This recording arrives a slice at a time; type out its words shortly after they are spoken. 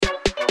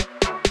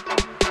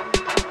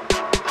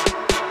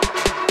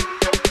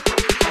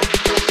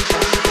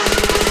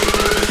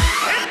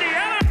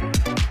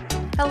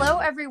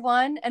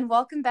everyone, and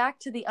welcome back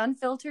to the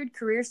Unfiltered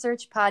Career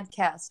Search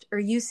Podcast, or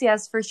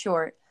UCS for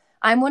short.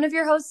 I'm one of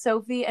your hosts,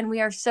 Sophie, and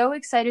we are so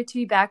excited to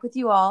be back with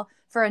you all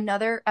for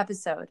another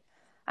episode.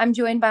 I'm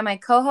joined by my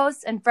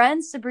co-hosts and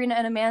friends, Sabrina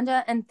and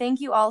Amanda, and thank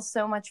you all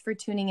so much for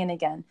tuning in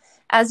again.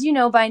 As you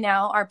know by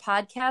now, our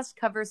podcast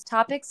covers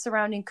topics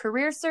surrounding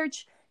career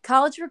search,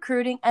 college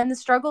recruiting, and the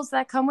struggles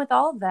that come with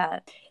all of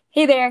that.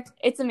 Hey there,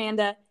 it's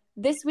Amanda.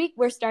 This week,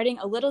 we're starting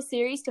a little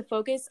series to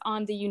focus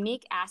on the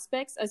unique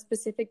aspects of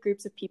specific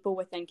groups of people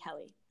within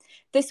Kelley.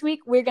 This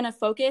week, we're going to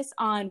focus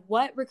on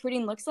what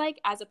recruiting looks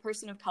like as a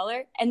person of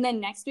color, and then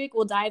next week,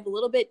 we'll dive a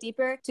little bit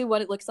deeper to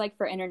what it looks like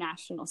for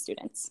international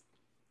students.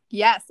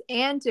 Yes,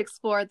 and to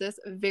explore this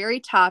very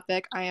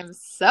topic, I am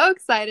so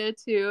excited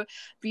to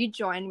be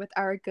joined with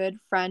our good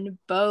friend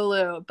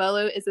Bolu.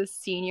 Bolu is a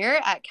senior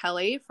at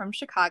Kelley from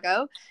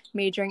Chicago,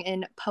 majoring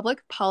in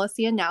public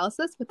policy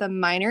analysis with a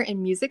minor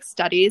in music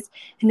studies,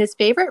 and his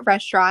favorite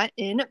restaurant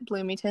in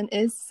Bloomington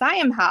is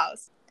Siam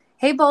House.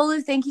 Hey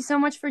Bolu, thank you so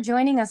much for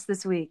joining us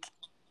this week.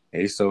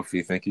 Hey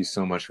Sophie, thank you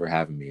so much for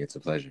having me. It's a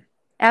pleasure.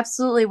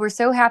 Absolutely. We're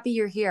so happy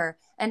you're here.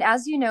 And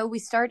as you know, we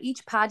start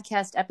each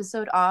podcast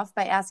episode off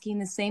by asking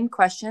the same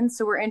question.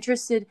 So we're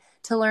interested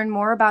to learn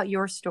more about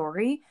your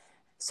story.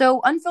 So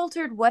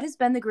Unfiltered, what has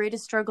been the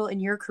greatest struggle in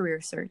your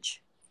career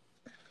search?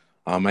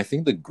 I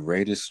think the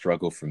greatest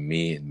struggle for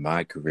me in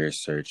my career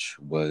search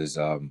was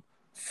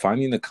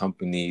finding a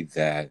company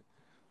that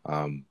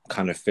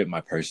kind of fit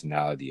my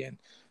personality and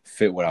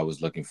fit what I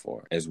was looking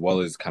for, as well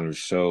as kind of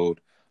showed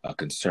a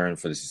concern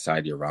for the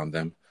society around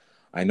them.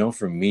 I know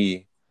for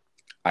me,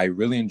 I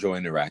really enjoy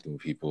interacting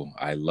with people.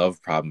 I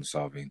love problem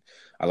solving.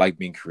 I like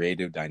being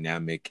creative,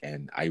 dynamic,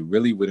 and I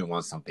really wouldn't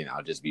want something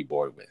I'll just be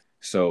bored with.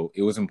 So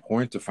it was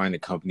important to find a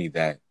company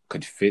that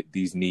could fit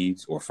these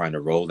needs or find a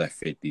role that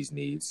fit these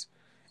needs.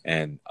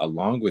 And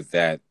along with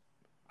that,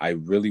 I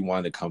really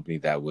wanted a company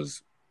that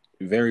was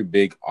very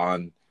big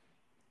on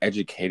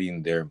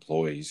educating their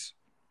employees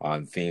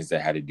on things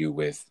that had to do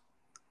with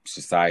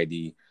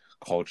society,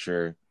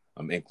 culture,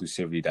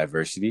 inclusivity,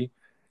 diversity,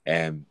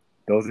 and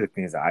those are the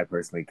things that I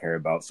personally care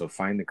about. So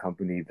find a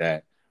company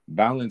that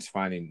balanced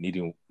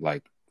needing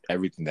like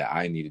everything that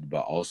I needed, but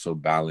also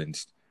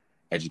balanced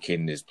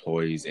educating its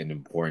employees in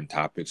important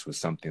topics was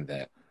something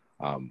that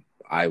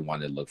I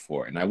wanted to look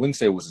for. And I wouldn't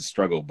say it was a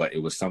struggle, but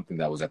it was something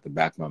that was at the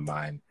back of my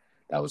mind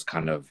that was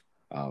kind of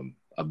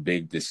a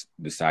big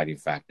deciding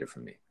factor for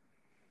me.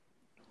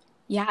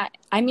 Yeah,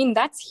 I mean,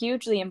 that's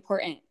hugely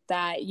important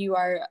that you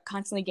are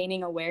constantly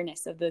gaining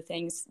awareness of the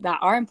things that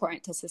are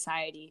important to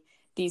society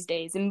these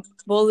days. And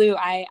Bolu,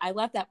 I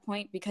love that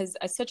point because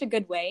it's such a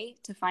good way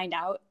to find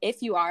out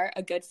if you are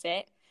a good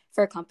fit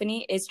for a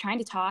company is trying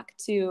to talk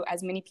to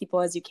as many people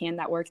as you can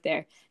that work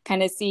there.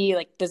 Kind of see,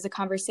 like, does the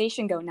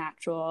conversation go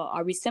natural?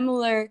 Are we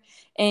similar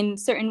in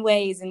certain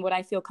ways? And would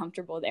I feel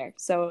comfortable there?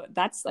 So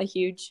that's a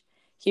huge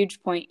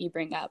point you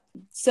bring up.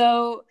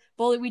 So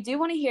Bolu, we do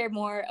want to hear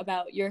more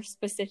about your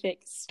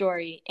specific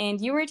story.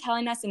 And you were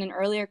telling us in an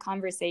earlier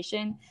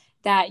conversation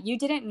that you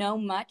didn't know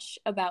much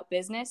about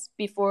business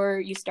before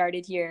you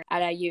started here at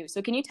IU.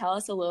 So can you tell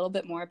us a little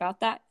bit more about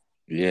that?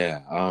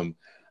 Yeah,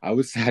 I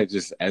would say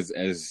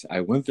as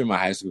I went through my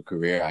high school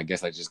career, I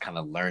guess I just kind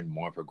of learned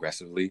more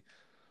progressively.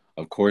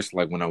 Of course,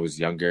 like when I was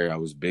younger, I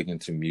was big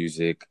into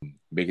music,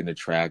 big into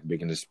track,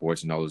 big into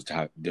sports and all those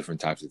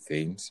different types of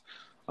things.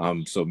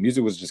 So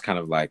music was just kind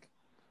of like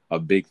a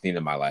big thing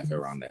in my life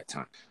around that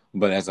time.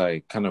 But as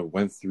I kind of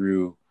went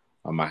through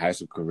my high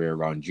school career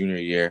around junior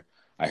year,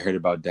 I heard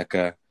about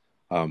DECA.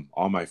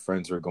 All my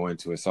friends were going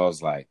to it. So I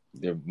was like,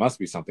 there must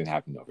be something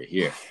happening over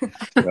here.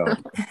 So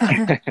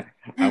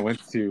I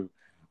went to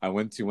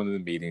one of the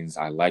meetings.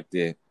 I liked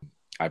it.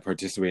 I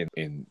participated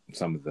in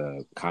some of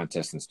the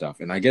contests and stuff.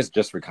 And I guess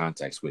just for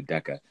context with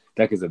DECA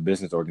is a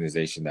business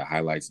organization that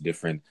highlights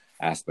different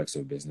aspects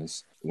of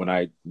business. When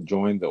I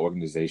joined the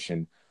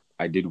organization,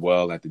 I did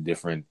well at the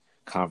different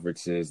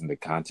conferences and the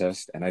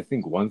contest. And I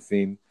think one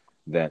thing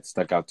that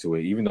stuck out to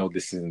it, even though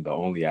this isn't the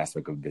only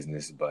aspect of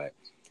business, but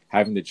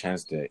having the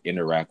chance to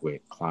interact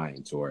with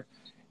clients or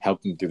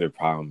help them through their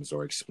problems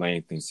or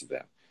explain things to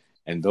them.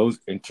 And those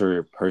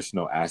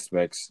interpersonal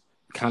aspects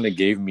kind of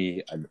gave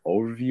me an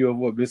overview of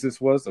what business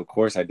was. Of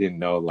course, I didn't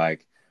know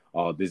like,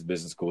 oh, this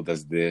business school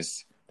does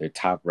this, they're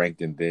top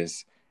ranked in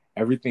this.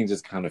 Everything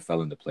just kind of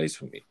fell into place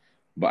for me.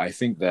 But I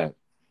think that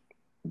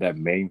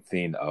main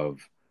thing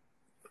of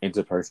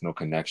interpersonal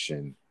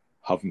connection,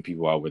 helping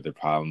people out with their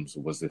problems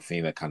was the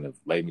thing that kind of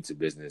led me to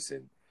business.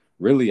 And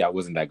really, I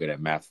wasn't that good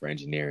at math for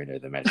engineering or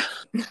the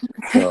metrics.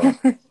 So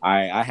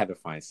I had to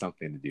find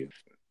something to do.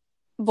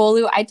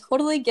 Bolu, I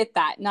totally get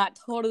that, not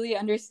totally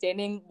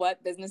understanding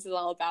what business is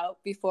all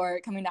about before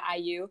coming to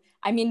IU.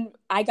 I mean,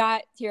 I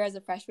got here as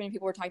a freshman and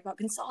people were talking about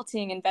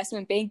consulting,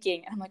 investment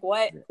banking. And I'm like,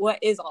 what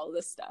is all of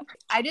this stuff?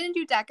 I didn't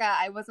do DECA.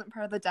 I wasn't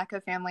part of the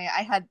DECA family.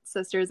 I had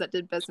sisters that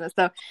did business.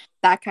 So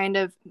that kind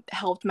of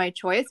helped my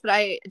choice. But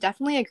I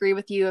definitely agree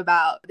with you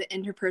about the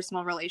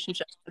interpersonal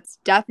relationship. That's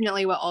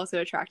definitely what also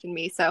attracted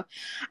me. So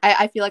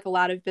I feel like a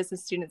lot of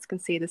business students can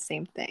say the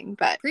same thing.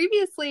 But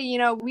previously,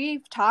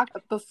 we've talked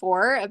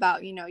before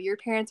about, your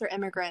parents are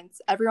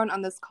immigrants. Everyone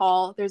on this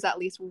call, there's at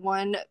least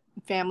one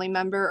family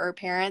member or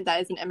parent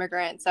that is an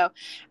immigrant. So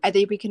I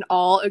think we can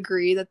all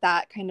agree that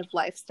that kind of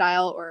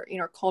lifestyle or,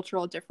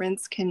 cultural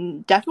difference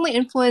can definitely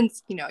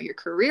influence, your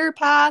career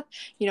path,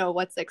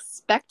 what's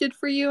expected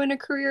for you in a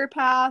career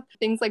path,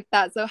 things like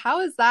that. So how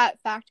has that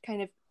fact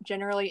kind of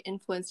generally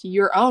influenced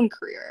your own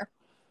career?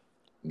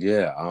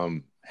 Yeah,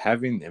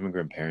 having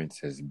immigrant parents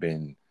has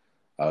been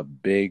a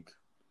big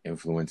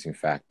influencing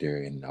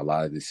factor in a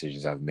lot of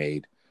decisions I've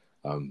made,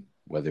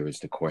 whether it's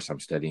the course I'm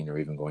studying or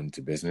even going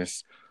into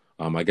business.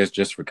 I guess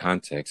just for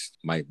context,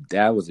 my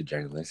dad was a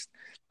journalist.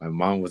 My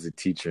mom was a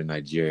teacher in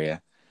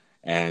Nigeria.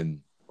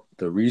 And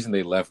the reason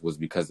they left was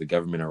because the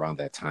government around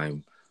that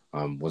time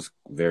was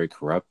very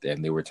corrupt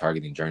and they were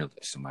targeting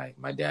journalists. So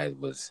my dad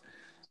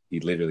he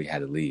literally had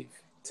to leave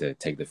to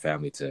take the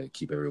family to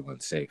keep everyone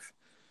safe.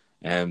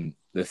 And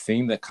the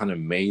thing that kind of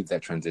made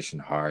that transition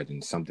hard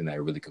and something that I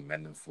really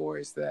commend them for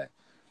is that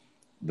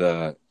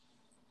the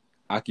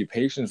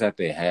occupations that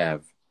they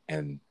have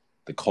and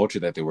the culture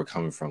that they were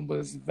coming from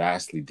was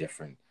vastly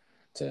different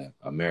to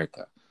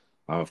America.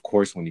 Of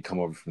course, when you come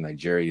over from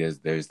Nigeria,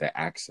 there's the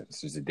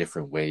accents, there's the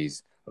different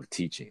ways of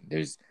teaching,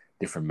 there's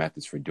different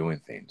methods for doing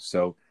things.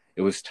 So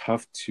it was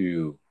tough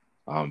to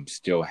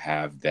still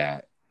have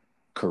that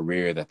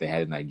career that they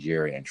had in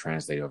Nigeria and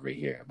translate over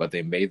here. But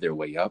they made their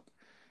way up,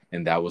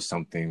 and that was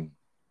something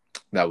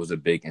that was a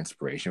big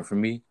inspiration for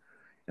me.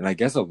 And I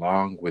guess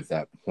along with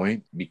that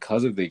point,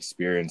 because of the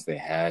experience they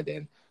had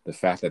and the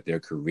fact that their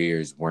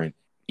careers weren't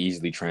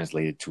easily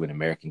translated to an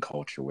American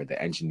culture where the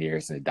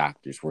engineers and the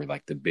doctors were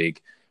like the big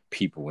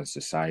people in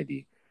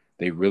society,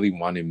 they really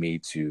wanted me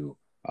to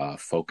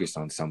focus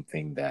on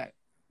something that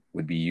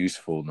would be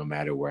useful no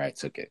matter where I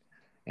took it.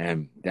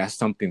 And that's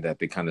something that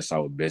they kind of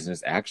saw with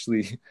business.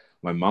 Actually,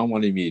 my mom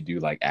wanted me to do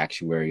like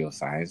actuarial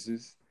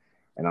sciences.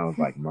 And I was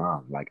like,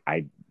 Mom, like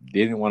I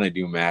didn't want to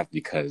do math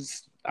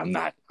because I'm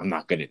not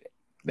good at it.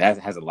 That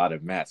has a lot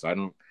of math, so I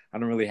don't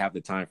really have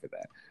the time for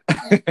that.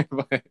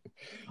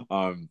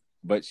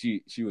 but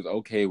she was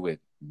okay with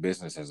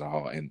business as a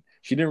whole, and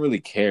she didn't really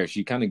care.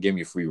 She kind of gave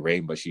me free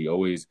reign, but she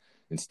always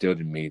instilled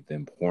in me the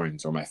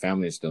importance, or my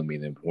family instilled in me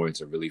the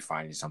importance of really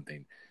finding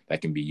something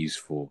that can be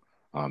useful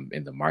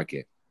in the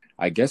market.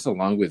 I guess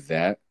along with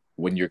that,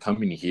 when you're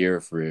coming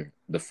here for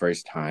the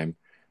first time,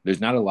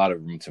 there's not a lot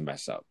of room to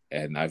mess up,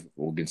 and I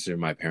will consider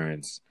my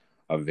parents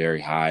a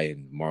very high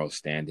in moral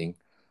standing.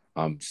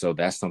 So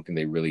that's something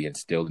they really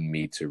instilled in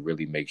me to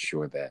really make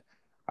sure that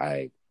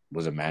I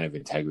was a man of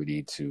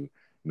integrity, to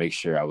make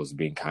sure I was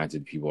being kind to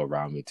the people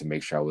around me, to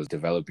make sure I was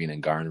developing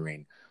and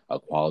garnering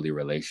quality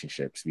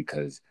relationships,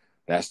 because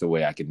that's the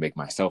way I could make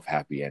myself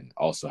happy and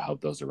also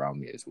help those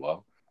around me as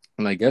well.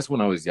 And I guess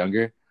when I was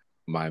younger,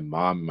 my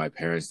mom and my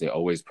parents, they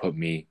always put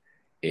me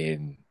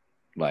in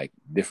like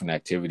different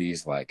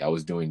activities. Like I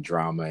was doing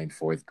drama in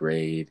 4th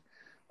grade.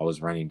 I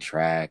was running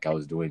track. I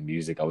was doing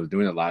music. I was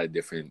doing a lot of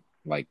different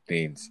like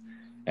things.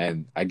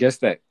 And I guess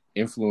that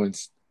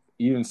influenced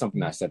even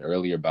something I said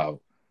earlier about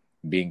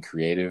being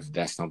creative.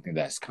 That's something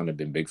that's kind of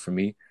been big for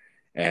me.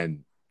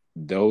 And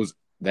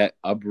that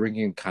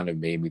upbringing kind of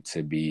made me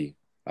to be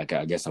like,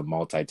 I guess, a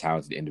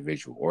multi-talented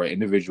individual, or an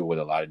individual with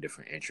a lot of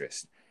different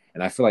interests.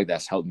 And I feel like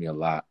that's helped me a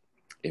lot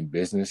in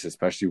business,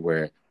 especially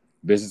where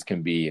business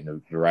can be in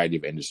a variety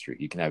of industry.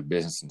 You can have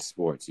business in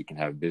sports. You can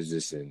have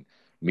business in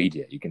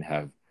media. You can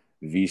have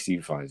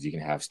VC funds. You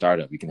can have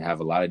startup. You can have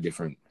a lot of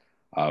different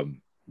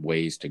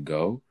ways to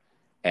go.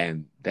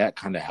 And that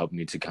kind of helped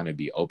me to kind of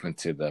be open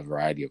to the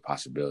variety of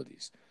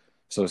possibilities.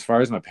 So as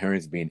far as my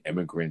parents being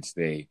immigrants,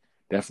 they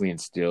definitely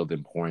instilled the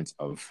importance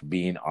of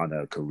being on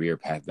a career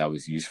path that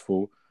was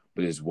useful,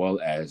 but as well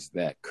as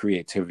that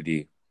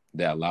creativity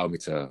that allowed me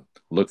to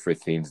look for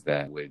things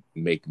that would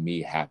make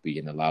me happy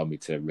and allow me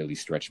to really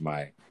stretch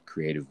my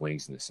creative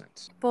wings in a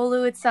sense.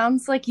 Bolu, it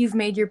sounds like you've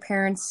made your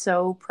parents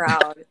so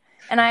proud.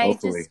 And I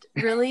just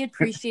really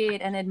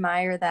appreciate and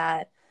admire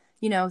that,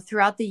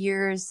 throughout the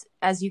years,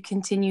 as you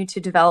continue to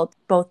develop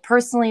both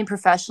personally and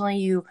professionally,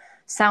 you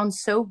sound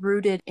so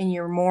rooted in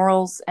your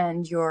morals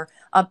and your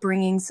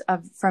upbringings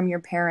from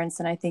your parents.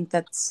 And I think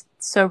that's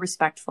so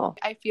respectful.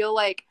 I feel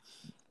like,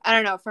 I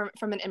don't know,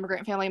 from an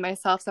immigrant family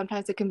myself,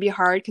 sometimes it can be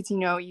hard because,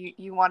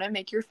 you want to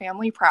make your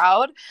family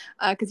proud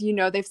because,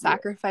 they've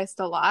sacrificed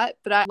a lot.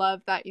 But I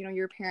love that,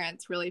 your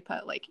parents really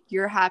put like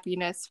your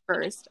happiness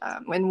first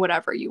in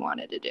whatever you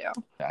wanted to do.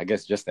 I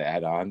guess just to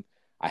add on,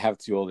 I have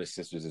 2 older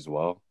sisters as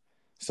well.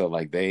 So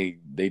like they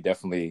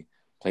definitely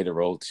played a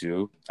role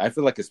too. I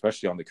feel like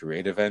especially on the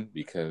creative end,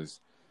 because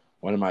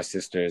one of my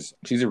sisters,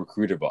 she's a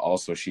recruiter, but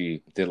also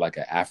she did like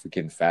an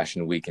African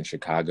fashion week in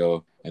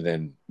Chicago. And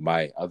then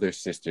my other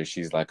sister,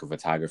 she's like a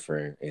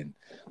photographer in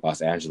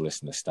Los Angeles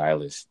and a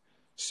stylist.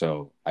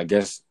 So I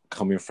guess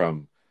coming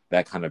from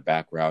that kind of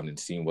background and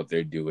seeing what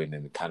they're doing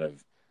and kind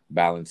of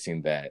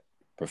balancing that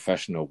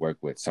professional work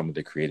with some of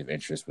the creative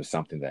interests was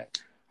something that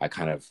I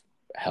kind of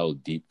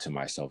held deep to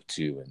myself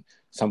too. And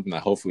something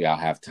that hopefully I'll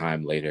have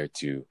time later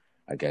to,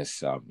 I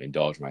guess,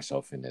 indulge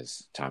myself in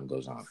as time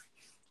goes on.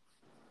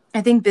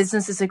 I think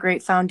business is a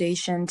great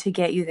foundation to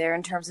get you there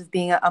in terms of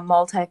being a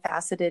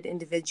multifaceted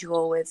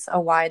individual with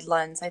a wide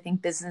lens. I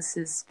think business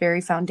is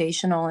very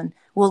foundational and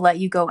will let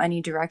you go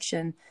any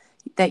direction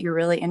that you're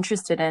really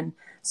interested in.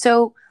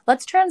 So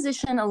let's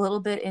transition a little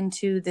bit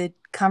into the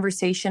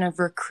conversation of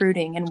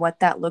recruiting and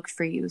what that looked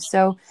for you.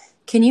 So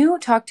can you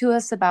talk to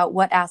us about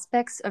what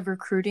aspects of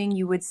recruiting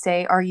you would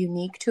say are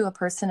unique to a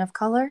person of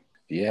color?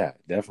 Yeah,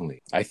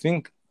 definitely. I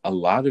think a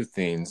lot of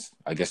things,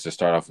 I guess to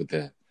start off with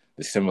the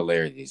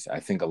similarities, I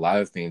think a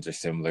lot of things are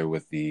similar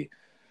with the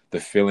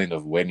feeling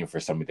of waiting for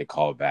somebody to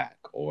call back,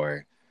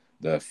 or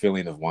the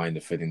feeling of wanting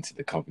to fit into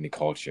the company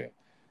culture,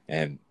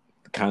 and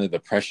kind of the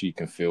pressure you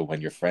can feel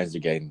when your friends are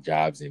getting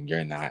jobs and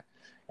you're not.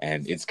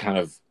 And it's kind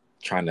of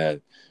trying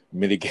to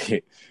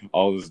mitigate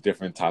all those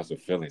different types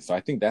of feelings. So I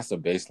think that's a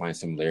baseline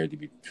similarity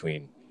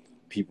between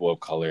people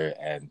of color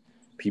and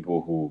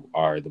people who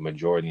are the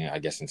majority, I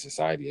guess, in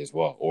society as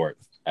well, or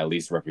at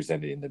least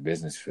represented in the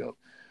business field.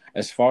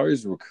 As far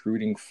as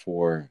recruiting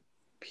for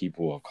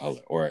people of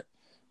color, or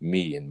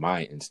me in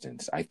my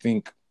instance, I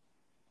think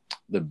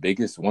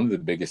one of the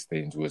biggest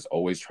things was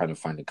always trying to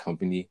find a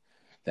company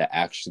that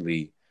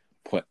actually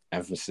put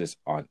emphasis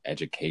on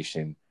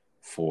education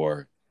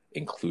for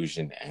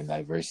inclusion and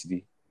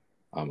diversity.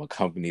 A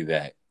company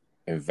that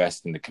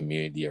invests in the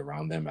community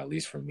around them, at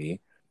least for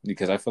me,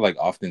 because I feel like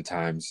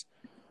oftentimes,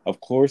 of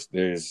course,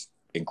 there's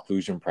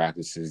inclusion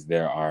practices,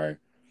 there are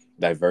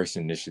diverse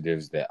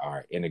initiatives that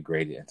are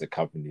integrated into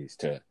companies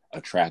to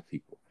attract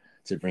people,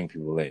 to bring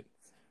people in.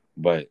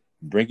 But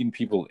bringing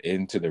people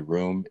into the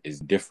room is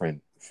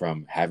different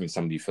from having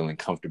somebody feeling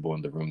comfortable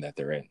in the room that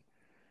they're in.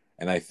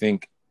 And I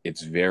think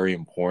it's very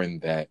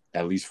important that,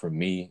 at least for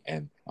me,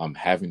 and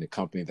having a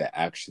company that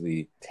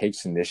actually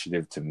takes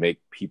initiative to make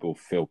people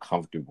feel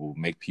comfortable,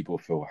 make people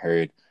feel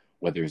heard,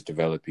 whether it's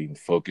developing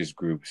focus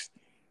groups,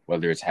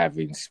 whether it's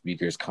having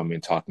speakers come in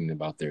talking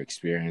about their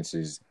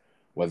experiences,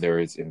 whether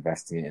it's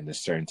investing in a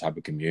certain type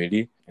of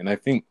community. And I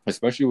think,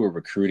 especially with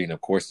recruiting,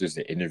 of course, there's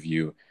the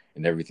interview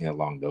and everything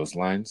along those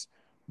lines,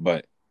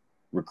 but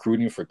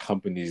recruiting for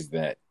companies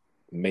that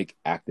make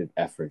active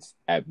efforts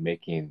at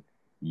making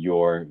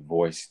your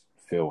voice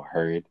feel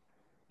heard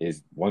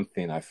is one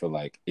thing I feel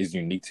like is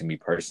unique to me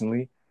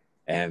personally,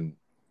 and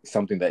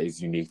something that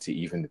is unique to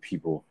even the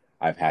people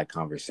I've had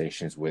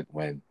conversations with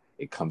when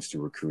it comes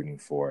to recruiting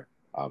for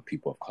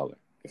people of color,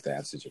 if that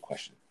answers your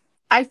question.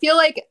 I feel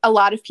like a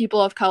lot of people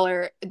of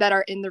color that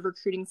are in the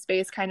recruiting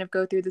space kind of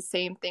go through the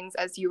same things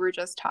as you were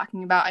just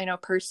talking about. I know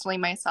personally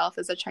myself,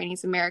 as a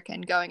Chinese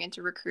American going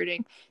into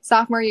recruiting,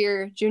 sophomore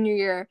year, junior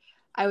year,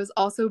 I was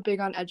also big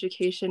on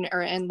education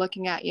and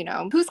looking at,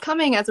 who's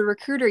coming as a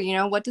recruiter,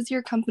 what does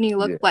your company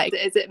look like?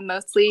 Is it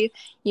mostly,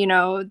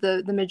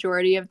 the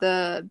majority of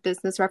the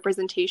business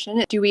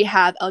representation? Do we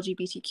have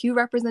LGBTQ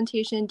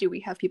representation? Do we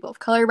have people of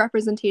color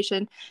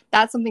representation?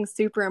 That's something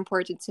super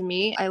important to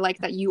me. I like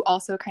that you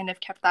also kind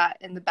of kept that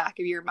in the back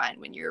of your mind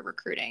when you're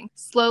recruiting.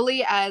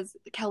 Slowly, as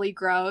Kelly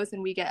grows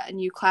and we get a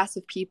new class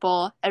of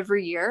people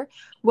every year,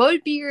 what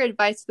would be your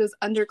advice to those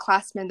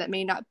underclassmen that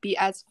may not be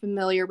as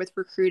familiar with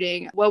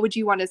recruiting? What would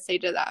you want to say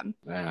to them?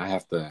 Man, I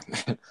have to,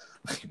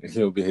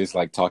 it's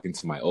like talking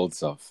to my old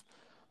self.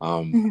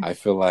 I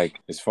feel like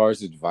as far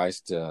as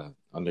advice to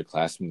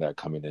underclassmen that are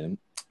coming in,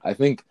 I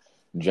think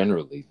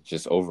generally,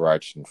 just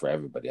overarching for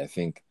everybody, I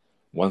think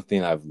one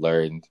thing I've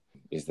learned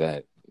is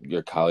that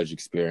your college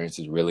experience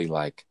is really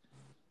like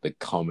the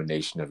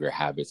culmination of your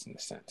habits in a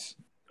sense.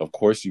 Of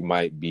course, you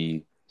might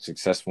be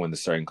successful in a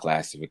certain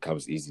class if it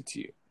comes easy to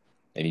you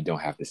and you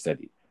don't have to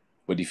study.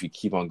 But if you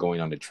keep on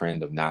going on the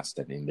trend of not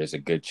studying, there's a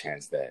good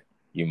chance that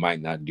you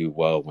might not do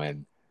well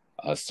when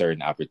a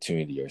certain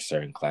opportunity or a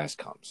certain class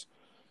comes.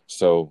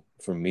 So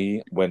for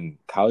me, when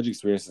college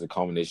experience is a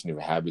culmination of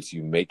habits,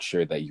 you make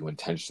sure that you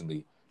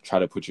intentionally try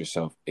to put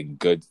yourself in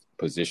good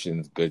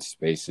positions, good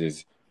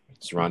spaces,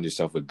 surround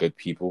yourself with good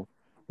people,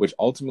 which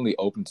ultimately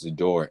opens the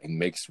door and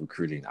makes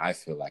recruiting, I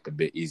feel like, a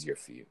bit easier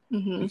for you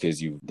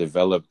because you've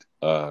developed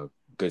a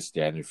good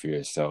standard for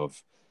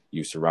yourself.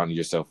 You surrounded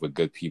yourself with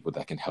good people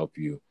that can help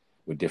you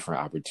with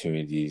different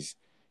opportunities.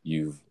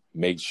 You've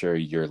made sure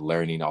you're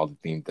learning all the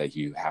things that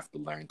you have to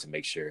learn to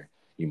make sure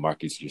you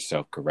market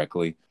yourself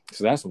correctly.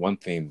 So that's one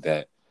thing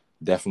that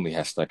definitely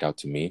has stuck out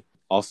to me.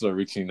 Also,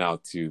 reaching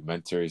out to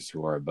mentors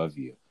who are above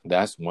you.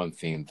 That's one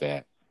thing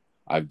that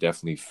I've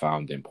definitely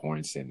found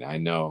importance in. I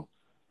know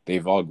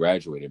they've all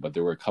graduated, but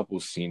there were a couple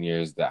of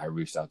seniors that I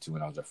reached out to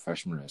when I was a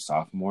freshman or a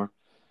sophomore.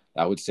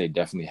 I would say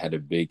definitely had a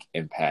big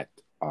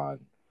impact on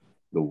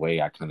the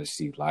way I kind of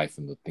see life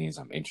and the things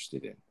I'm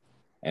interested in.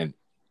 And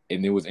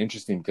it was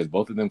interesting because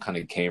both of them kind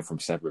of came from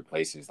separate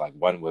places. Like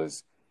one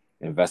was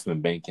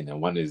investment banking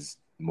and one is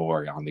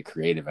more on the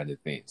creative end of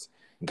things.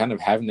 And kind of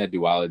having that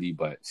duality,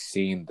 but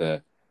seeing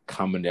the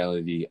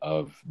commonality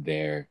of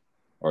their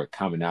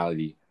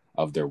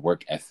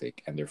work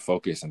ethic and their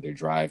focus and their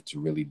drive to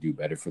really do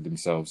better for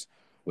themselves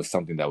was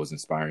something that was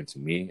inspiring to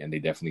me. And they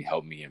definitely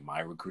helped me in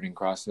my recruiting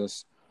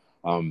process.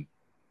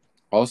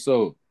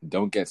 Also,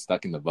 don't get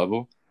stuck in the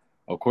bubble.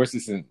 Of course,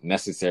 this isn't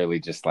necessarily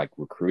just like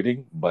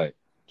recruiting, but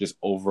just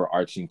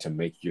overarching to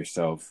make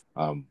yourself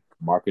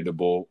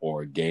marketable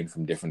or gain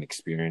from different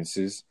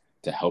experiences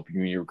to help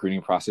you in your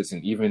recruiting process,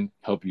 and even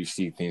help you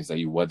see things that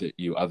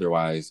you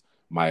otherwise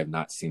might have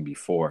not seen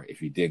before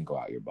if you didn't go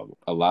out your bubble.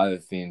 A lot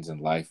of things in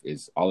life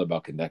is all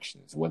about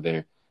connections,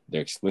 whether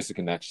they're explicit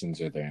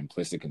connections or they're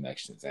implicit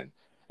connections. And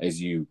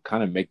as you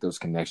kind of make those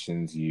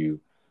connections, you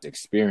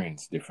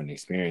experience different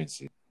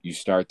experiences. You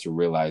start to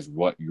realize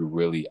what you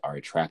really are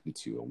attracted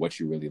to or what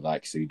you really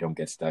like, so you don't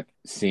get stuck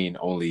seeing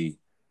only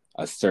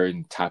a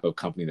certain type of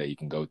company that you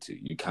can go to.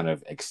 You kind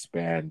of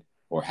expand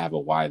or have a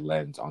wide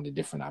lens on the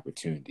different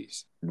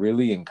opportunities.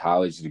 Really, in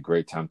college is a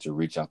great time to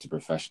reach out to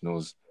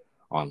professionals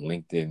on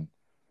LinkedIn,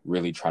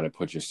 really try to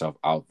put yourself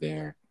out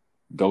there,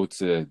 go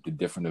to the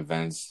different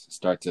events,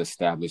 start to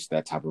establish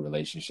that type of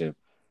relationship.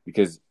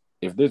 Because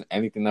if there's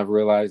anything I've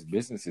realized,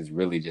 business is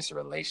really just a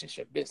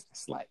relationship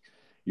business. Like,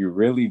 you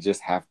really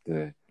just have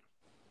to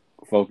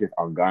focus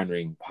on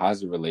garnering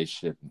positive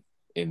relationship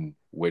in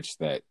which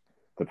that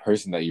the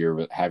person that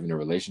you're having a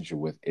relationship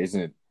with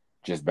isn't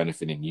just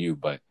benefiting you,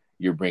 but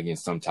you're bringing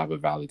some type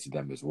of value to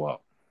them as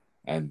well.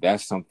 And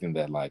that's something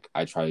that like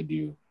I try to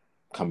do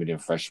coming in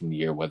freshman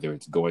year, whether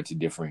it's going to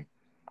different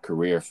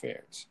career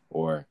fairs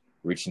or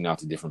reaching out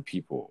to different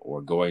people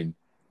or going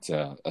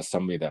to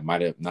somebody that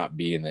might have not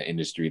be in the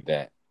industry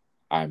that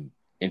I'm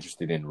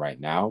interested in right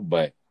now,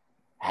 but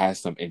has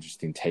some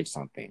interesting takes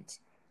on things.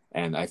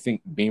 And I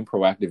think being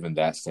proactive in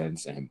that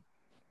sense and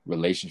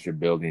relationship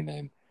building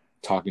and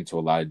talking to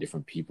a lot of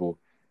different people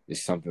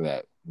is something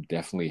that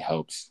definitely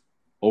helps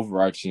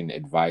overarching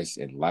advice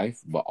in life,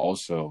 but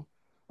also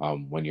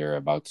when you're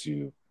about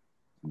to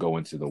go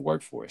into the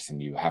workforce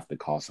and you have to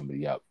call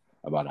somebody up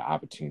about an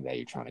opportunity that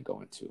you're trying to go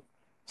into.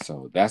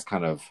 So that's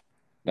kind of,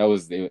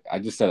 I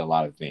just said a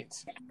lot of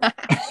things.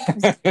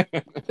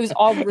 It was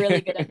all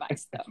really good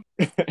advice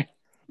though.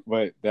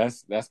 But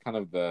that's kind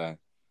of the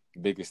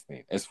biggest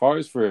thing. As far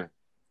as for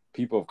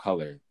people of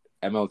color,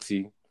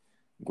 MLT,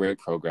 great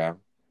program.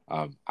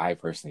 I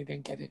personally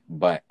didn't get it,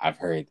 but I've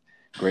heard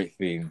great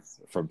things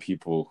from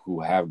people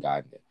who have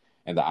gotten it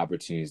and the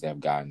opportunities they have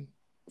gotten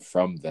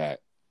from that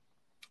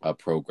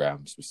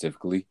program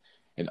specifically,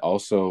 and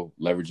also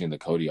leveraging the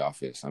Cody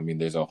office. I mean,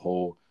 there's a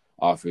whole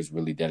office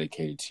really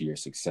dedicated to your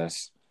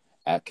success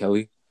at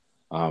Kelly.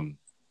 And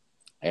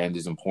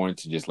it's important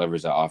to just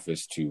leverage that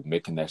office to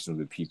make connections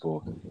with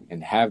people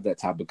and have that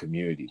type of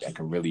community that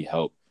can really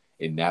help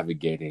in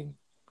navigating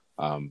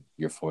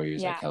your 4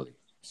 years at Kelly.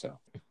 So,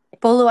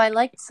 Bolu, I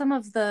liked some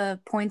of the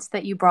points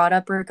that you brought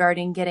up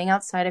regarding getting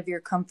outside of your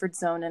comfort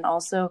zone and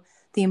also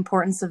the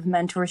importance of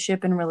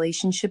mentorship and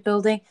relationship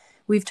building.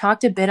 We've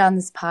talked a bit on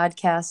this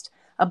podcast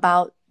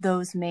about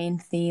those main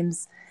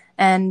themes.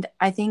 And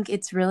I think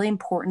it's really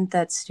important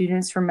that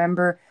students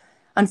remember,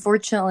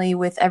 unfortunately,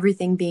 with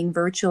everything being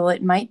virtual,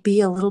 it might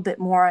be a little bit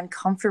more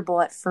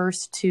uncomfortable at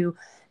first to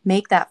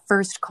make that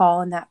first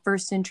call and that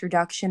first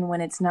introduction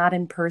when it's not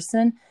in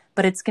person,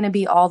 but it's going to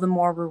be all the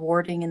more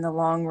rewarding in the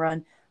long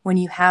run when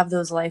you have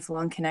those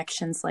lifelong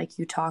connections like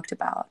you talked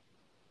about.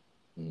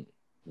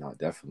 No,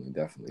 definitely.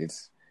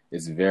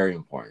 It's very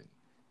important.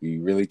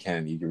 You really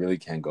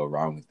can't go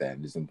wrong with that.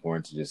 And it's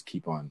important to just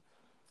keep on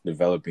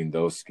developing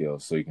those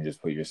skills so you can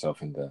just put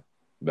yourself in the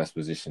best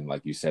position,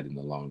 like you said, in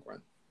the long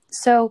run.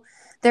 So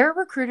there are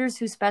recruiters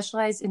who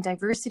specialize in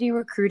diversity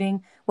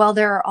recruiting, while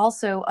there are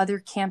also other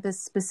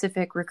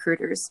campus-specific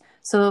recruiters.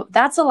 So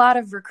that's a lot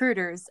of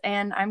recruiters,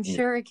 and I'm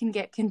sure it can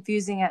get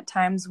confusing at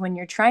times when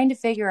you're trying to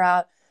figure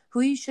out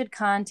who you should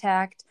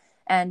contact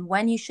and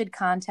when you should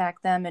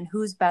contact them and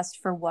who's best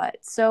for what.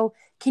 So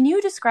can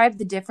you describe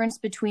the difference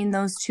between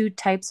those two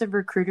types of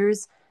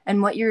recruiters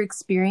and what your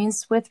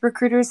experience with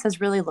recruiters has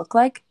really looked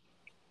like?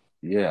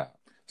 Yeah.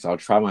 So I'll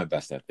try my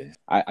best at this.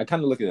 I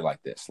kind of look at it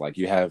like this. Like,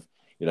 you have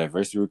your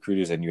diversity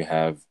recruiters and you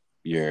have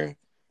your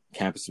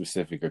campus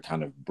specific or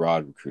kind of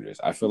broad recruiters.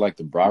 I feel like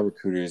the broad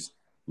recruiters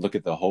look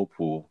at the whole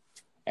pool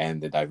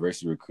and the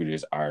diversity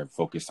recruiters are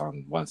focused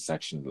on one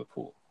section of the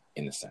pool,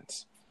 in a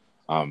sense.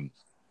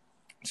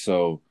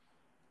 So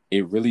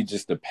it really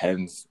just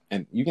depends.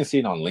 And you can see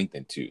it on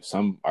LinkedIn too.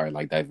 Some are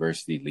like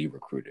diversity lead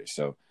recruiters.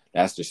 So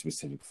that's their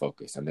specific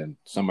focus. And then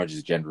some are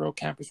just general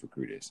campus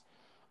recruiters.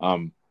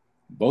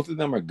 Both of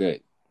them are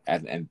good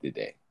at the end of the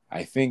day.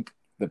 I think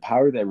the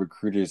power that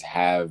recruiters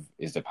have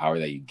is the power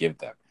that you give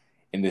them,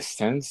 in the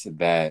sense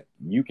that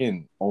you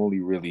can only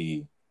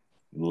really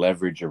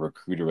leverage a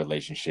recruiter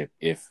relationship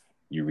if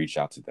you reach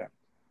out to them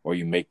or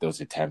you make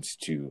those attempts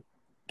to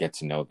get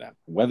to know them.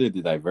 Whether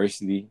the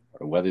diversity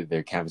or whether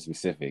they're campus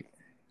specific,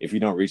 if you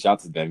don't reach out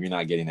to them, you're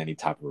not getting any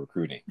type of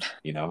recruiting,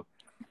 you know?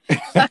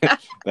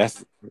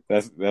 That's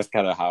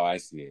kind of how I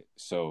see it.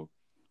 So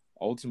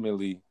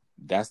ultimately,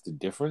 that's the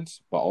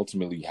difference. But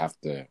ultimately, you have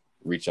to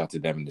reach out to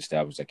them and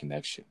establish a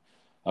connection.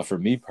 For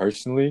me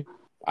personally,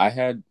 I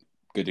had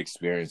good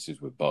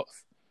experiences with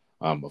both.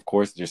 Of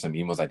course, there's some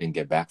emails I didn't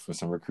get back from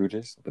some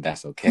recruiters, but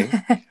that's okay.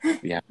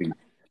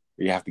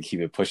 We have to keep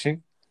it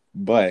pushing.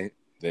 But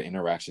the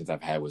interactions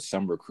I've had with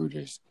some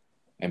recruiters,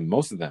 and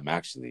most of them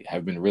actually,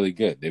 have been really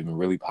good. They've been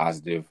really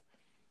positive.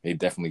 They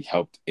definitely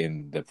helped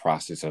in the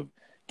process of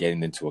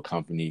getting into a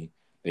company.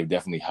 They've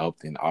definitely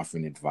helped in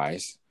offering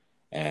advice,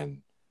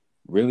 and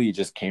really it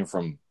just came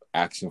from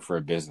asking for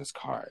a business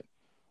card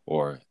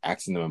or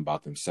asking them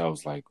about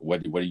themselves. Like,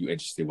 what are you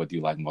interested? What do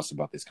you like most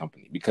about this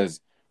company?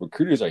 Because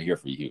recruiters are here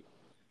for you.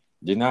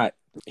 They're not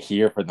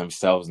here for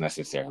themselves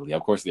necessarily.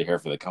 Of course, they're here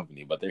for the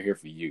company, but they're here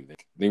for you.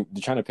 They're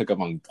trying to pick up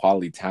on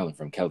quality talent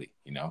from Kelly,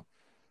 you know?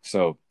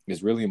 So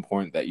it's really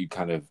important that you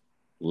kind of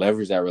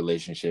leverage that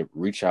relationship,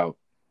 reach out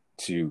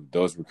to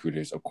those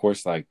recruiters. Of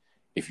course, like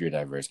if you're a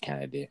diverse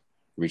candidate,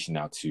 reaching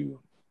out to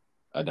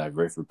a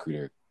diverse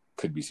recruiter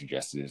could be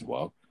suggested as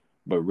well.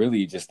 But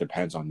really, it just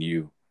depends on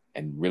you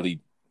and really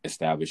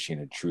establishing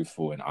a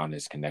truthful and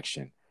honest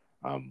connection,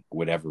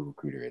 whatever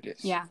recruiter it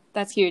is. Yeah,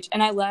 that's huge.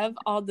 And I love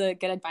all the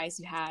good advice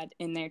you had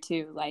in there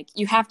too. Like,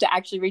 you have to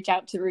actually reach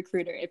out to a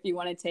recruiter if you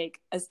want to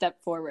take a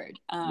step forward.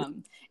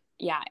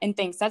 Yeah, and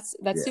thanks. That's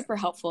super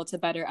helpful to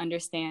better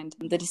understand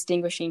the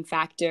distinguishing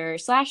factor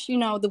 /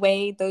 the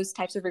way those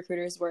types of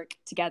recruiters work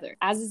together.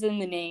 As is in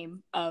the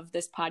name of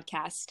this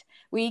podcast,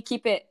 we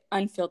keep it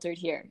unfiltered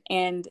here.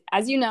 And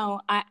as you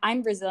know,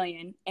 I'm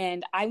Brazilian,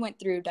 and I went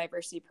through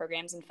diversity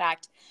programs. In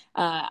fact,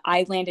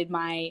 I landed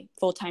my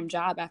full-time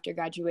job after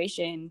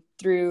graduation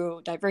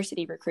through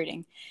diversity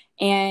recruiting.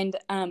 And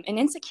an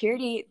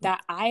insecurity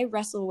that I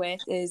wrestle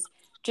with is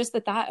just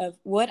the thought of,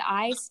 would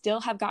I still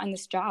have gotten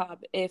this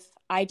job if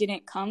I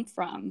didn't come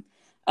from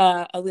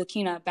a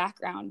Latina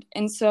background?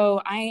 And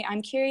so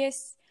I'm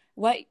curious,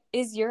 what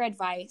is your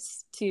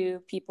advice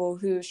to people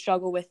who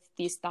struggle with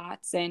these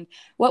thoughts? And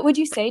what would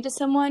you say to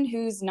someone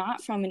who's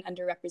not from an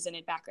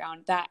underrepresented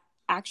background that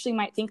actually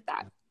might think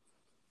that?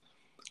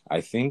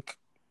 I think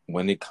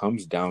when it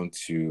comes down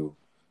to,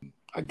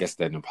 I guess,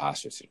 that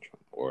imposter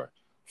syndrome or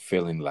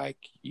feeling like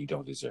you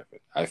don't deserve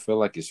it, I feel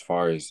like as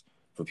far as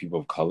for people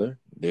of color,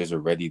 there's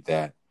already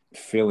that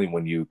feeling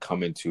when you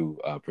come into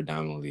a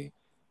predominantly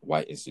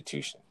white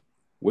institution,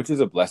 which is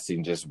a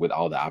blessing just with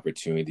all the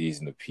opportunities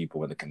and the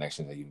people and the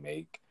connections that you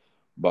make.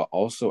 But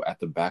also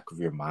at the back of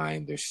your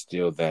mind, there's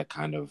still that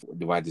kind of,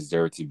 do I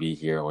deserve to be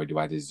here, or do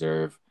I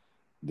deserve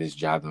this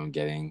job that I'm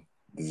getting?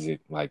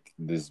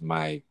 Does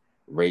my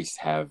race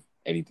have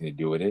anything to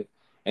do with it?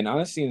 And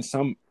honestly, in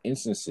some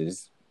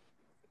instances,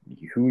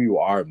 who you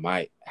are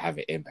might have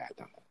an impact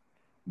on it.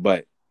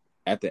 But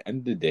at the end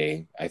of the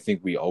day, I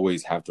think we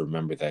always have to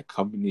remember that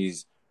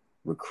companies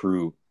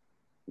recruit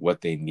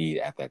what they need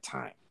at that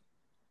time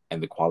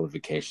and the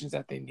qualifications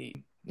that they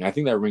need. And I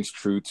think that rings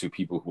true to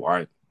people who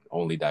aren't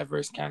only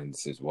diverse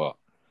candidates as well.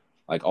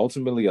 Like,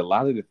 ultimately, a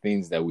lot of the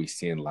things that we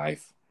see in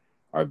life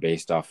are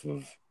based off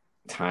of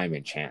time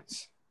and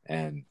chance.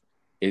 And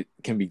it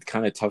can be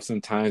kind of tough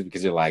sometimes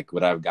because you're like,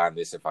 would I have gotten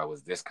this if I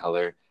was this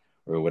color?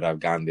 Or would I have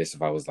gotten this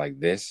if I was like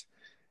this?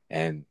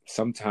 And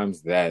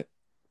sometimes that,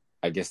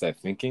 I guess, that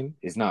thinking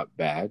is not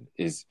bad,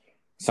 is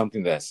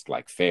something that's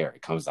like fair.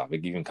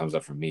 It even comes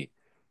up for me.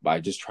 But I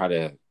just try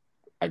to,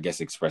 I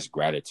guess, express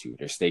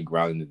gratitude or stay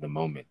grounded in the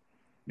moment,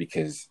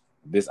 because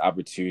this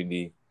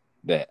opportunity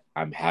that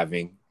I'm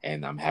having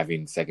and I'm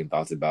having second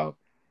thoughts about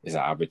is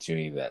an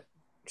opportunity that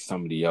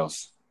somebody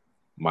else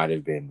might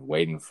have been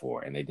waiting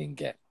for and they didn't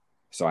get.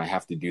 So I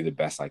have to do the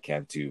best I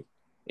can to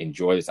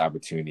enjoy this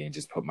opportunity and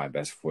just put my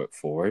best foot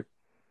forward.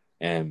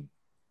 And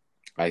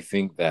I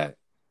think that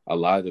a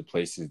lot of the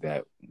places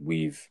that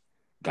we've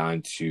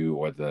gone to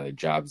or the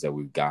jobs that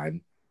we've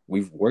gotten,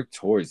 we've worked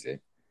towards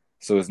it.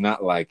 So it's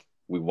not like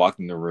we walked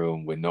in the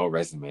room with no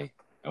resume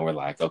and we're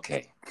like,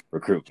 okay,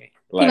 recruit me.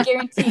 Like,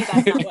 guarantee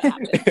that's not what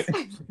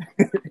happens.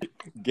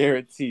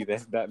 Guarantee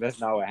that's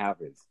not what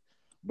happens.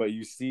 But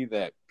you see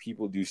that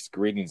people do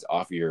screenings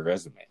off of your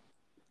resume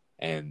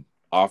and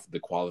off the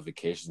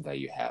qualifications that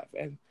you have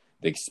and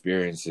the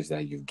experiences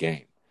that you've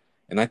gained.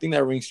 And I think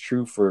that rings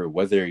true for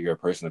whether you're a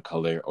person of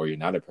color or you're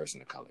not a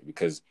person of color,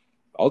 because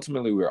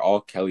ultimately we're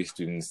all Kelly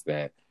students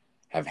that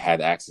have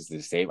had access to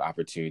the same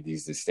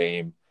opportunities, the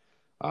same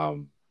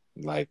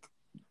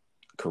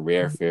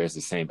career fairs,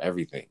 the same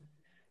everything.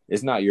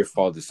 It's not your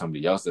fault that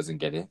somebody else doesn't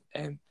get it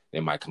and they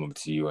might come up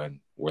to you and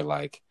we're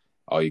like,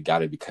 oh, you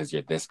got it because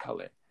you're this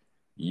color.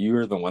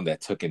 You're the one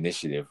that took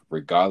initiative,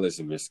 regardless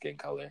of your skin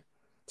color,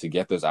 to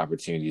get those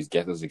opportunities,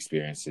 get those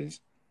experiences,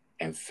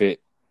 and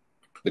fit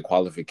the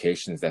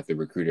qualifications that the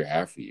recruiter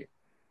have for you.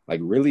 Like,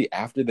 really,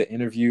 after the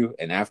interview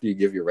and after you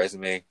give your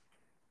resume,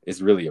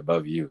 it's really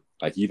above you.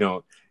 Like, you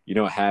don't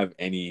have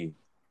any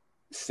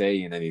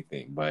say in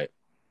anything. But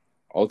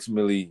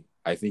ultimately,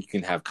 I think you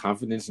can have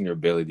confidence in your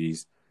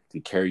abilities to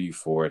carry you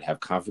forward,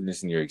 have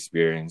confidence in your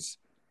experience,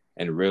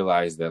 and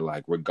realize that,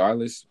 like,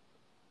 regardless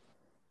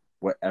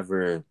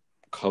whatever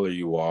color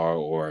you are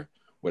or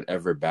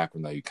whatever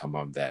background that you come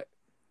from, that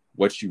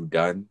what you've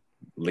done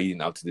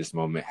leading up to this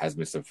moment has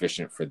been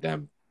sufficient for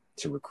them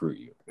to recruit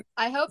you.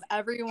 I hope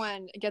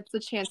everyone gets the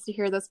chance to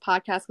hear this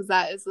podcast, because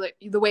that is like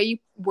the way you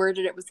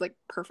worded it was like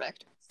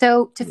perfect.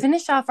 So to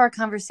finish off our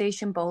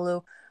conversation,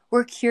 Bolu,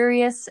 we're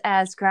curious,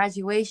 as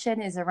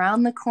graduation is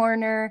around the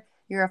corner.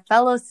 You're a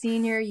fellow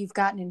senior. You've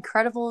got an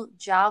incredible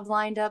job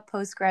lined up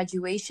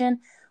post-graduation.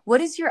 what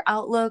is your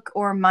outlook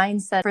or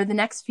mindset for the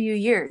next few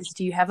years?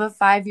 Do you have a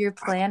 5-year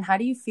plan? How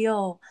do you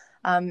feel,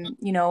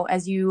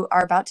 as you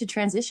are about to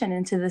transition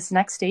into this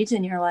next stage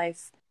in your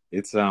life?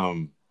 It's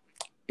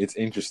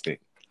interesting.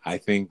 I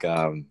think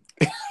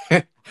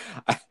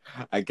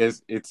I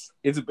guess it's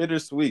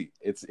bittersweet.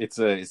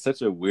 It's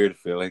such a weird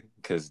feeling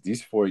because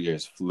these 4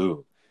 years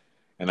flew,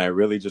 and I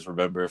really just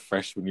remember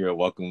freshman year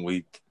welcome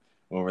week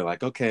when we're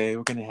like, okay,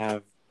 we're gonna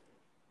have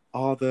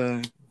all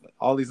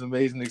these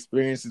amazing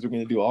experiences. We're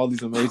gonna do all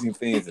these amazing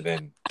things, and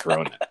then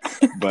Corona.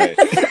 But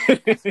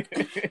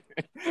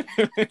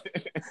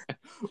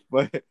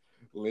but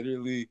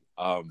literally,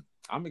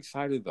 I'm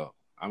excited though.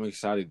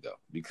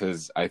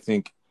 Because I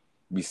think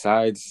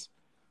besides,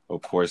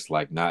 of course,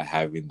 like not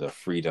having the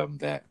freedom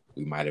that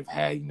we might have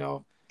had,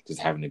 just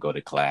having to go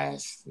to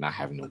class, not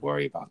having to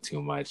worry about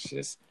too much,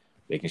 just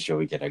making sure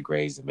we get our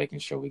grades and making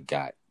sure we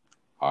got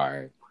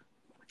our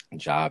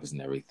jobs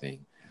and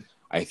everything.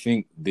 I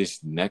think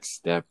this next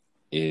step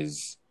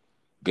is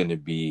going to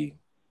be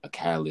a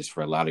catalyst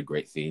for a lot of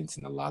great things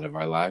in a lot of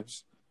our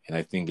lives. And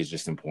I think it's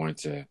just important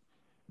to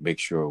make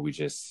sure we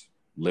just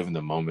live in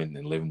the moment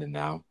and live in the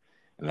now.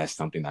 And that's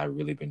something I've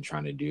really been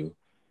trying to do.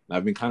 And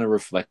I've been kind of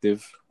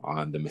reflective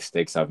on the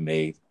mistakes I've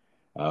made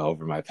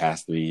over my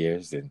past 3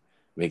 years and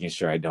making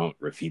sure I don't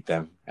repeat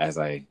them as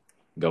I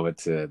go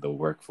into the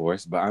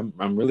workforce. But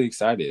I'm really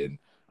excited. And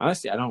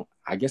honestly,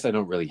 I guess I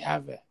don't really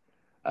have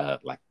a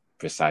like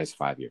precise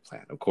 5-year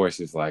plan. Of course,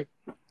 it's like,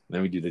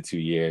 let me do the 2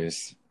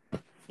 years,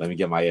 let me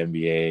get my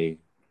MBA,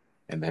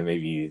 and then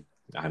maybe,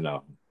 I don't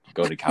know,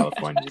 go to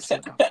California.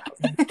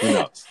 Who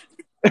knows?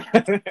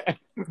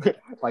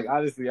 Like,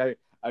 honestly,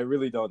 I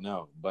really don't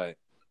know. But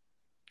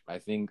I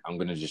think I'm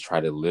going to just try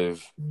to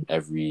live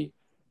every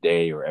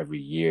day or every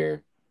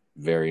year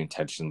very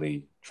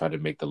intentionally, try to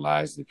make the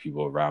lives of the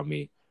people around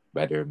me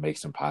better, make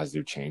some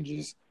positive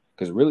changes.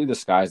 Because really the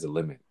sky's the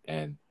limit.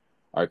 And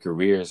our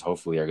careers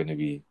hopefully are going to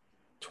be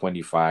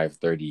 25,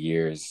 30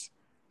 years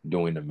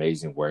doing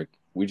amazing work.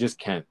 We just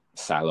can't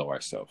silo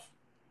ourselves,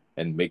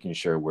 and making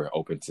sure we're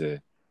open to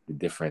the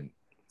different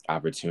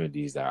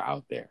opportunities that are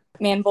out there.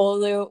 Man,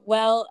 Bolu,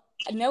 well,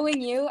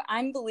 knowing you,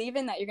 I'm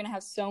believing that you're going to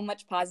have so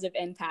much positive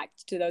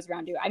impact to those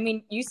around you. I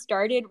mean, you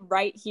started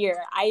right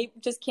here. I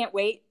just can't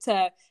wait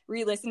to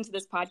re-listen to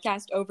this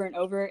podcast over and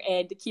over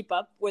and to keep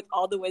up with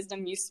all the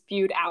wisdom you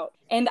spewed out.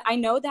 And I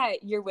know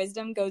that your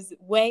wisdom goes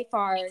way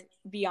far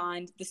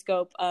beyond the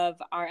scope of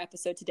our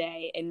episode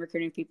today in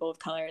recruiting people of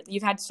color.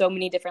 You've had so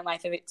many different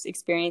life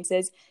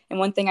experiences. And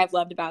one thing I've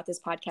loved about this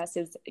podcast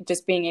is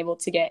just being able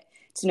to get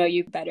to know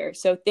you better.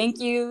 So thank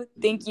you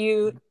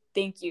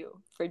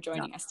for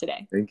joining us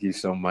today. Thank you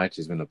so much.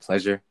 It's been a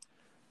pleasure.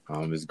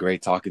 It's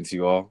great talking to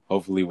you all.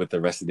 Hopefully with the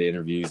rest of the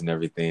interviews and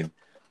everything,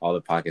 all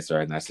the podcasts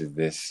are as nice as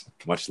this.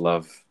 Much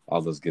love,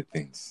 all those good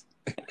things.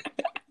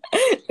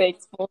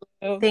 Thanks,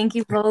 Bolu. Thank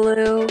you,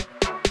 Bolu.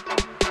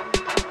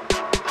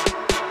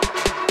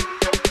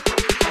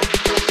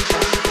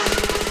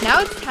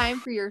 Now it's time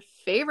for your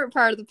favorite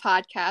part of the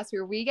podcast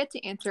where we get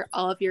to answer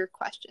all of your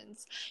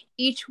questions.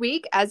 Each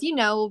week, as you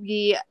know, we'll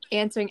be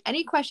answering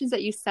any questions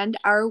that you send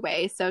our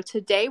way. So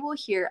today we'll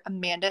hear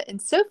Amanda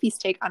and Sophie's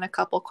take on a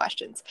couple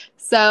questions.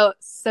 So,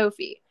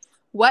 Sophie,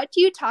 what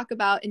do you talk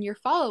about in your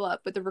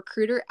follow-up with a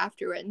recruiter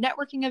after a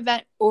networking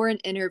event or an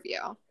interview?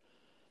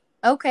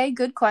 Okay,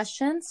 good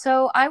question.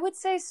 So I would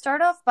say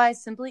start off by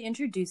simply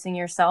introducing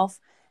yourself.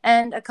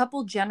 And a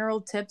couple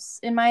general tips,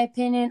 in my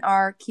opinion,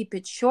 are keep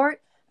it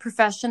short,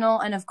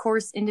 professional, and of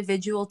course,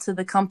 individual to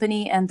the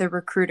company and the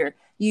recruiter.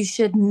 You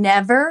should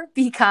never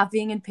be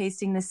copying and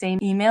pasting the same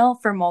email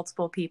for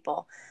multiple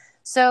people.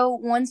 So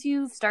once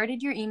you've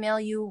started your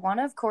email, you want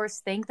to, of course,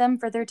 thank them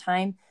for their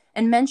time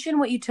and mention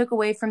what you took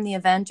away from the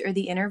event or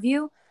the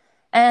interview.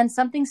 And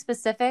something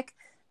specific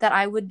that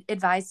I would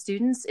advise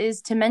students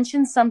is to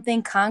mention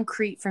something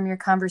concrete from your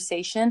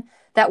conversation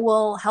that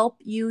will help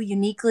you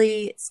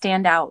uniquely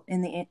stand out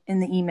in the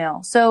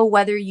email. So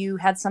whether you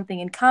had something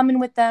in common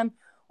with them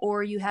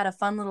or you had a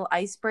fun little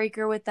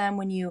icebreaker with them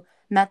when you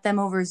met them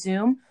over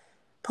Zoom,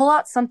 pull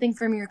out something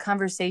from your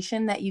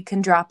conversation that you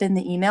can drop in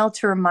the email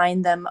to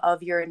remind them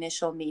of your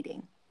initial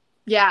meeting.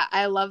 Yeah,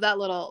 I love that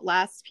little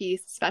last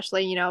piece,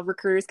 especially,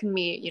 recruiters can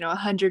meet,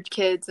 100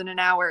 kids in an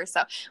hour.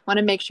 So want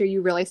to make sure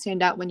you really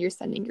stand out when you're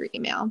sending your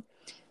email.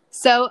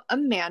 So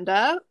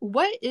Amanda,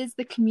 what is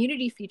the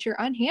community feature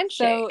on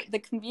Handshake? So the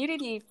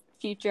community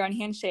feature on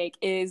Handshake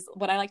is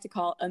what I like to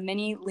call a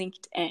mini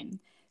LinkedIn.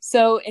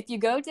 So if you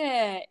go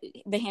to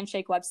the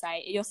Handshake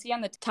website, you'll see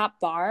on the top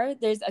bar,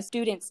 there's a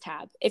students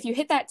tab. If you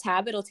hit that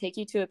tab, it'll take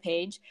you to a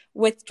page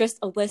with just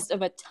a list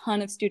of a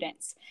ton of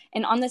students.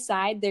 And on the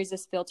side, there's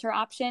this filter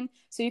option.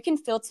 So you can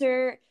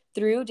filter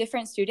through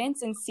different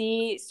students and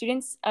see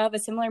students of a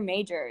similar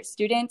major,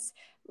 students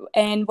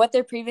and what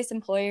their previous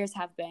employers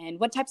have been,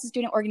 what types of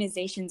student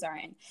organizations are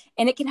in.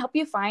 And it can help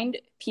you find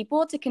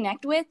people to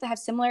connect with that have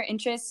similar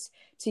interests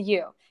to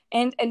you.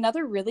 And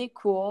another really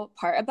cool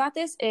part about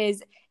this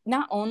is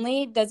not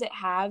only does it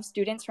have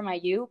students from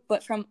IU,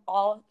 but from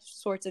all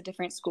sorts of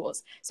different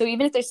schools. So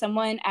even if there's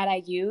someone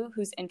at IU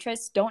whose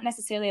interests don't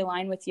necessarily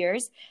align with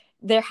yours,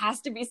 there has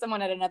to be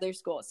someone at another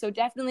school. So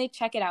definitely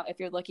check it out if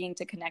you're looking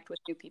to connect with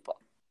new people.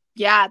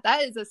 Yeah,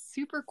 that is a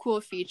super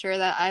cool feature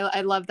that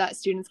I love that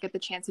students get the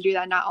chance to do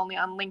that not only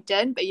on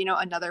LinkedIn, but,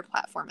 another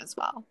platform as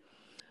well.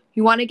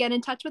 You want to get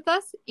in touch with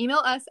us? Email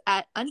us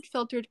at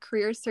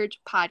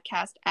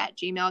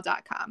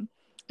unfilteredcareersearchpodcast@gmail.com.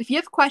 If you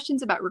have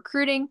questions about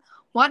recruiting,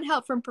 want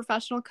help from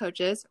professional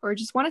coaches, or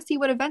just want to see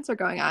what events are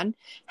going on,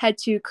 head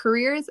to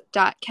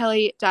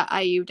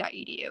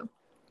careers.kelley.iu.edu.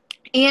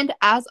 And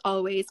as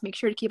always, make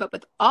sure to keep up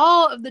with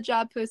all of the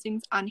job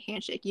postings on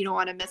Handshake. You don't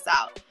want to miss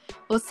out.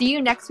 We'll see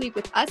you next week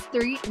with us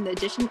three in the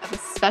addition of a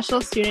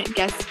special student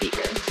guest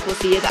speaker. We'll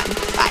see you then.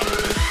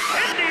 Bye.